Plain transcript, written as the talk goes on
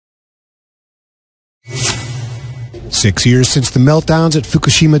6 years since the meltdowns at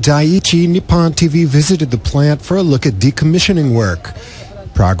Fukushima Daiichi, Nippon TV visited the plant for a look at decommissioning work.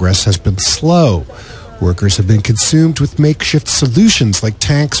 Progress has been slow. Workers have been consumed with makeshift solutions like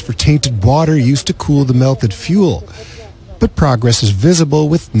tanks for tainted water used to cool the melted fuel. But progress is visible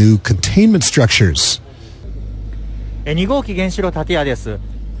with new containment structures. 2号機原子炉建屋です。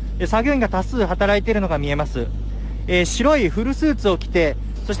作業員が多数働いているのが見えます。白いフルスーツを着て、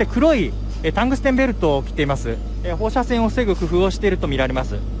そして黒いタングステンベルトを着ています。放射線を防ぐ工夫をしていると見られま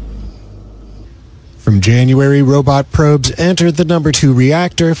す。From January, robot probes entered the number 2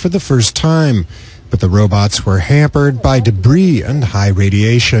 reactor for the first time, but the robots were hampered by debris and high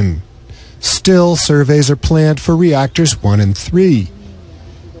radiation. Still, surveys are planned for reactors 1 and 3.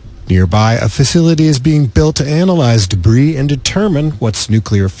 Nearby, a facility is being built to analyze debris and determine what's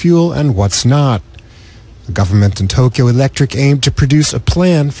nuclear fuel and what's not. The government and Tokyo Electric aim to produce a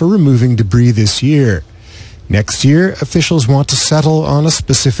plan for removing debris this year. Next year, officials want to settle on a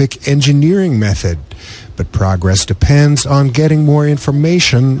specific engineering method, but progress depends on getting more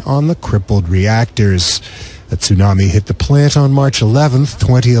information on the crippled reactors. A tsunami hit the plant on March 11,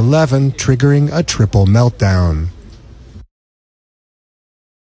 2011, triggering a triple meltdown.